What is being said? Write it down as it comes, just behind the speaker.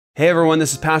Hey everyone,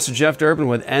 this is Pastor Jeff Durbin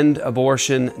with End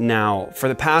Abortion Now. For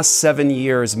the past 7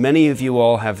 years, many of you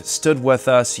all have stood with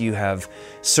us, you have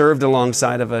served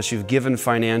alongside of us, you've given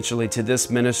financially to this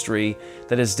ministry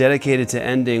that is dedicated to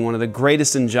ending one of the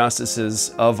greatest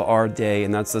injustices of our day,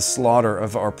 and that's the slaughter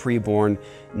of our preborn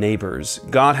neighbors.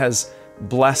 God has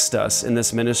blessed us in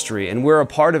this ministry, and we're a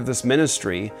part of this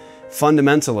ministry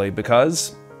fundamentally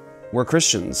because we're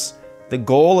Christians. The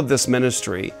goal of this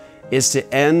ministry is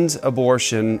to end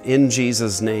abortion in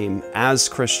Jesus' name as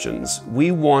Christians.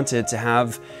 We wanted to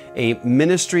have a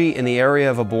ministry in the area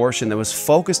of abortion that was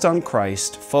focused on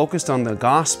Christ, focused on the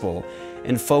gospel,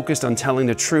 and focused on telling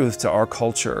the truth to our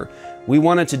culture. We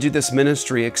wanted to do this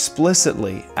ministry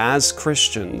explicitly as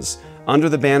Christians under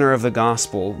the banner of the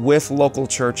gospel with local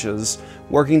churches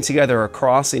working together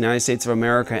across the United States of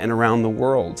America and around the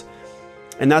world.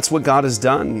 And that's what God has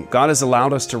done. God has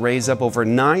allowed us to raise up over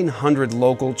 900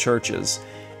 local churches,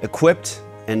 equipped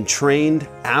and trained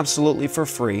absolutely for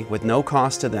free with no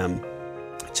cost to them,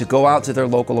 to go out to their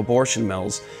local abortion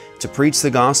mills, to preach the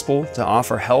gospel, to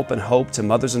offer help and hope to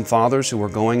mothers and fathers who are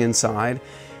going inside.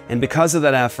 And because of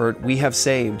that effort, we have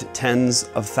saved tens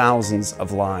of thousands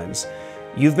of lives.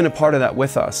 You've been a part of that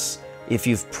with us. If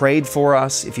you've prayed for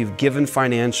us, if you've given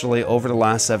financially over the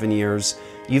last 7 years,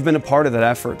 you've been a part of that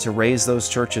effort to raise those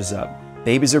churches up.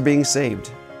 Babies are being saved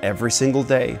every single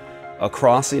day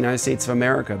across the United States of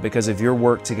America because of your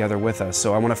work together with us.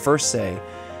 So I want to first say,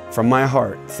 from my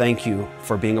heart, thank you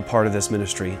for being a part of this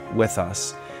ministry with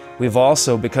us. We've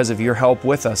also, because of your help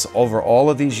with us over all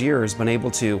of these years, been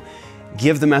able to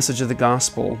give the message of the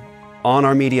gospel on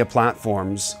our media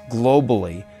platforms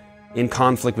globally in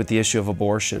conflict with the issue of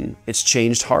abortion. It's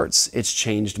changed hearts, it's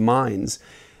changed minds.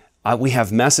 We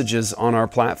have messages on our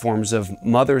platforms of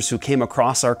mothers who came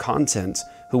across our content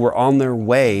who were on their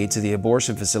way to the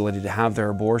abortion facility to have their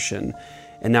abortion,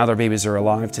 and now their babies are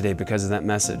alive today because of that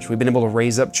message. We've been able to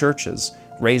raise up churches,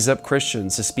 raise up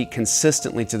Christians to speak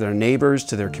consistently to their neighbors,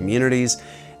 to their communities,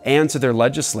 and to their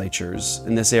legislatures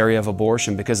in this area of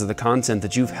abortion because of the content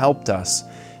that you've helped us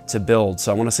to build.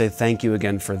 So I want to say thank you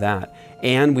again for that.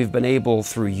 And we've been able,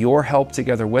 through your help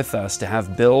together with us, to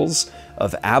have bills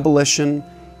of abolition,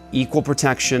 equal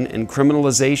protection, and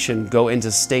criminalization go into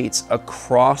states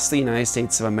across the United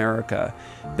States of America.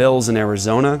 Bills in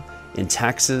Arizona, in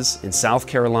Texas, in South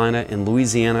Carolina, in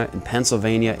Louisiana, in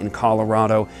Pennsylvania, in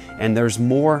Colorado, and there's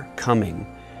more coming.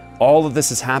 All of this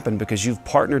has happened because you've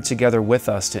partnered together with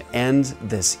us to end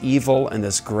this evil and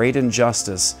this great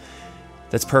injustice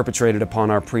that's perpetrated upon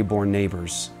our preborn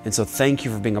neighbors. And so thank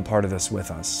you for being a part of this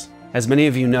with us. As many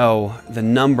of you know, the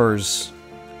numbers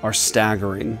are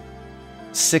staggering.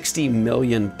 60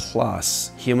 million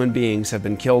plus human beings have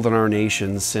been killed in our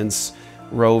nation since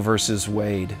Roe versus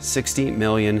Wade. 60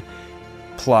 million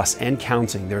plus and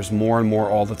counting. There's more and more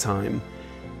all the time.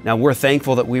 Now, we're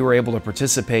thankful that we were able to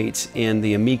participate in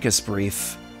the amicus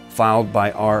brief filed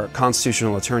by our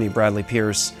constitutional attorney, Bradley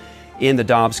Pierce, in the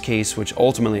Dobbs case, which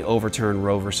ultimately overturned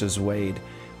Roe versus Wade.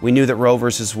 We knew that Roe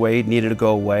versus Wade needed to go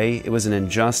away. It was an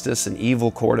injustice, an evil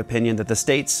court opinion that the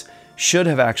states should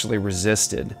have actually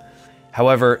resisted.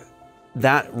 However,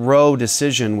 that Roe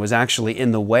decision was actually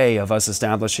in the way of us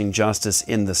establishing justice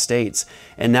in the states.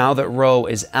 And now that Roe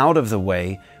is out of the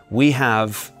way, we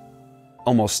have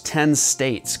almost 10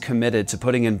 states committed to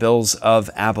putting in bills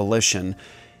of abolition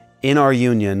in our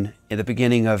union at the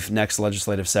beginning of next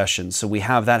legislative session. So we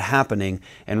have that happening,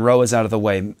 and Roe is out of the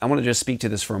way. I want to just speak to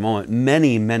this for a moment.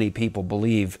 Many, many people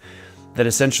believe that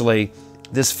essentially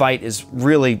this fight is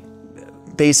really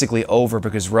basically over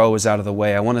because Roe is out of the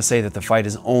way. I want to say that the fight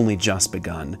has only just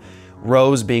begun.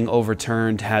 Roe's being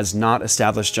overturned has not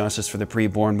established justice for the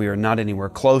preborn. We are not anywhere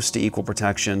close to equal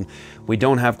protection. We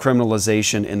don't have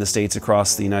criminalization in the states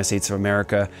across the United States of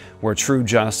America where true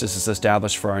justice is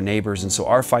established for our neighbors. And so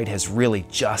our fight has really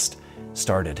just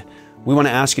started. We want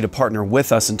to ask you to partner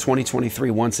with us in 2023.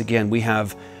 Once again, we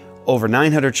have over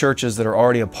 900 churches that are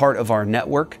already a part of our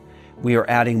network. We are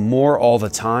adding more all the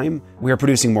time. We are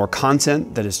producing more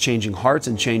content that is changing hearts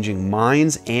and changing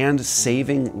minds and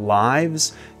saving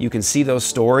lives. You can see those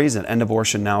stories at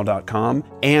endabortionnow.com.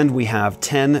 And we have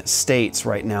 10 states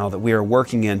right now that we are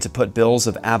working in to put bills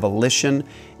of abolition,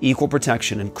 equal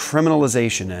protection, and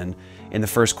criminalization in the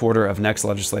first quarter of next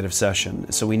legislative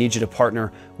session. So we need you to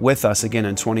partner with us again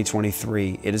in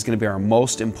 2023. It is going to be our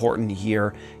most important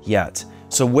year yet.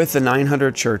 So with the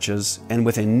 900 churches and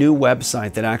with a new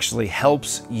website that actually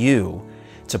helps you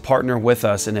to partner with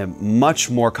us in a much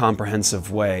more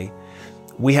comprehensive way,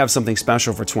 we have something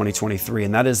special for 2023,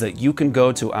 and that is that you can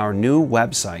go to our new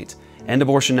website,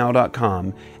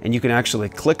 endabortionnow.com, and you can actually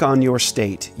click on your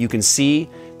state. You can see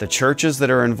the churches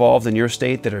that are involved in your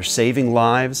state that are saving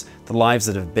lives, the lives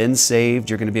that have been saved.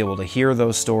 You're going to be able to hear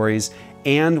those stories.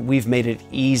 And we've made it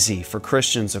easy for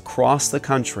Christians across the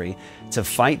country to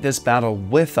fight this battle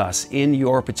with us in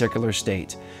your particular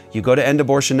state. You go to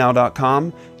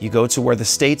endabortionnow.com, you go to where the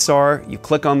states are, you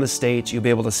click on the states, you'll be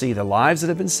able to see the lives that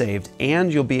have been saved,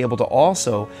 and you'll be able to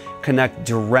also connect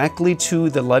directly to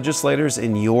the legislators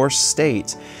in your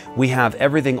state. We have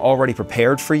everything already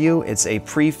prepared for you. It's a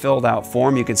pre-filled out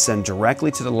form you can send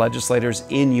directly to the legislators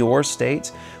in your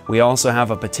state. We also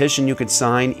have a petition you could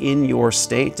sign in your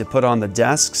state to put on the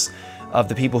desks of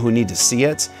the people who need to see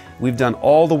it. We've done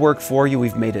all the work for you.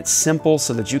 We've made it simple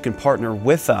so that you can partner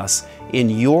with us in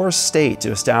your state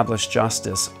to establish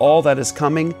justice. All that is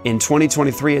coming in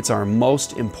 2023. It's our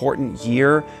most important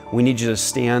year. We need you to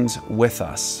stand with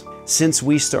us. Since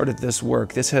we started this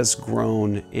work, this has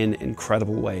grown in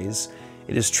incredible ways.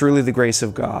 It is truly the grace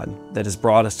of God that has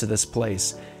brought us to this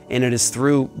place. And it is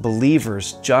through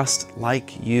believers just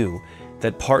like you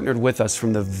that partnered with us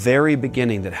from the very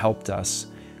beginning that helped us.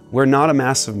 We're not a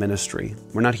massive ministry.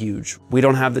 We're not huge. We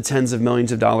don't have the tens of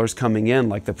millions of dollars coming in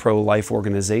like the pro-life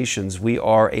organizations. We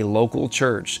are a local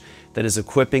church that is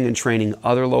equipping and training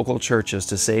other local churches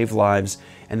to save lives,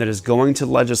 and that is going to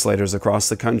legislators across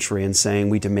the country and saying,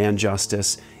 we demand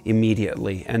justice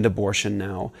immediately, end abortion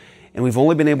now. And we've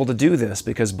only been able to do this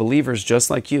because believers just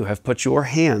like you have put your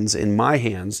hands in my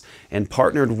hands and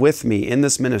partnered with me in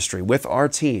this ministry, with our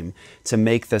team, to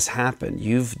make this happen.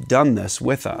 You've done this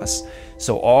with us.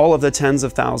 So all of the tens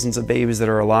of thousands of babies that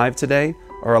are alive today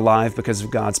are alive because of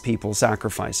God's people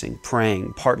sacrificing,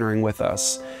 praying, partnering with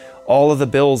us. All of the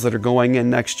bills that are going in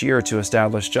next year to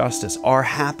establish justice are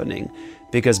happening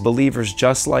because believers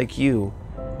just like you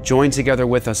join together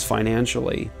with us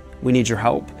financially. We need your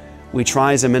help. We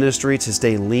try as a ministry to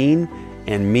stay lean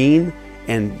and mean,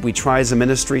 and we try as a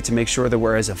ministry to make sure that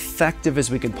we're as effective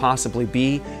as we can possibly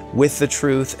be with the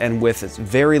truth and with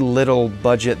very little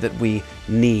budget that we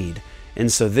need.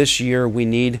 And so this year we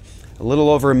need a little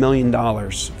over $1 million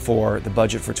for the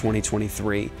budget for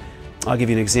 2023. I'll give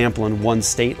you an example. In one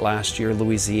state last year,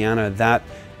 Louisiana, that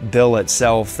bill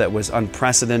itself that was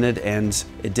unprecedented and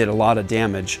it did a lot of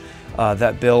damage.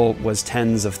 That bill was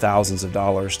tens of thousands of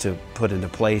dollars to put into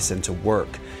place and to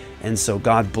work. And so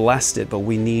God blessed it, but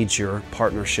we need your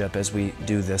partnership as we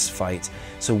do this fight.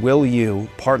 So will you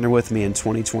partner with me in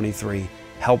 2023?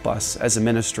 Help us as a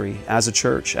ministry, as a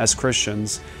church, as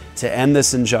Christians, to end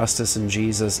this injustice in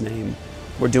Jesus' name.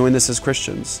 We're doing this as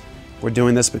Christians. We're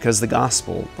doing this because of the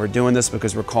gospel. We're doing this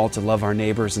because we're called to love our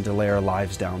neighbors and to lay our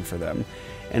lives down for them.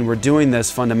 And we're doing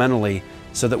this fundamentally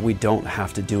so that we don't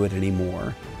have to do it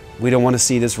anymore. We don't want to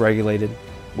see this regulated.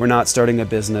 We're not starting a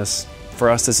business.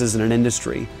 For us, this isn't an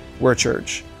industry. We're a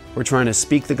church. We're trying to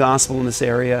speak the gospel in this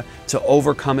area, to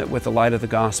overcome it with the light of the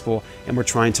gospel, and we're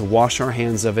trying to wash our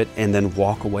hands of it and then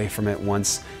walk away from it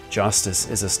once justice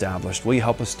is established. Will you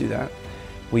help us do that?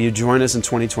 Will you join us in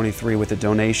 2023 with a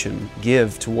donation?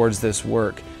 Give towards this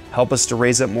work. Help us to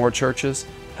raise up more churches.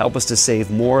 Help us to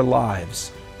save more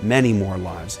lives, many more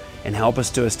lives, and help us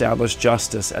to establish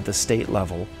justice at the state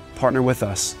level. Partner with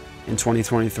us in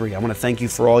 2023. I want to thank you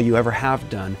for all you ever have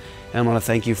done, and I want to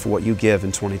thank you for what you give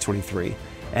in 2023.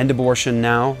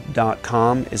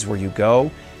 endabortionnow.com is where you go.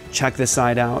 Check this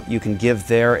site out. You can give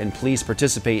there, and please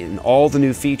participate in all the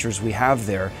new features we have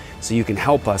there so you can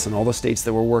help us in all the states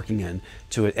that we're working in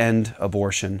to end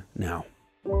abortion now.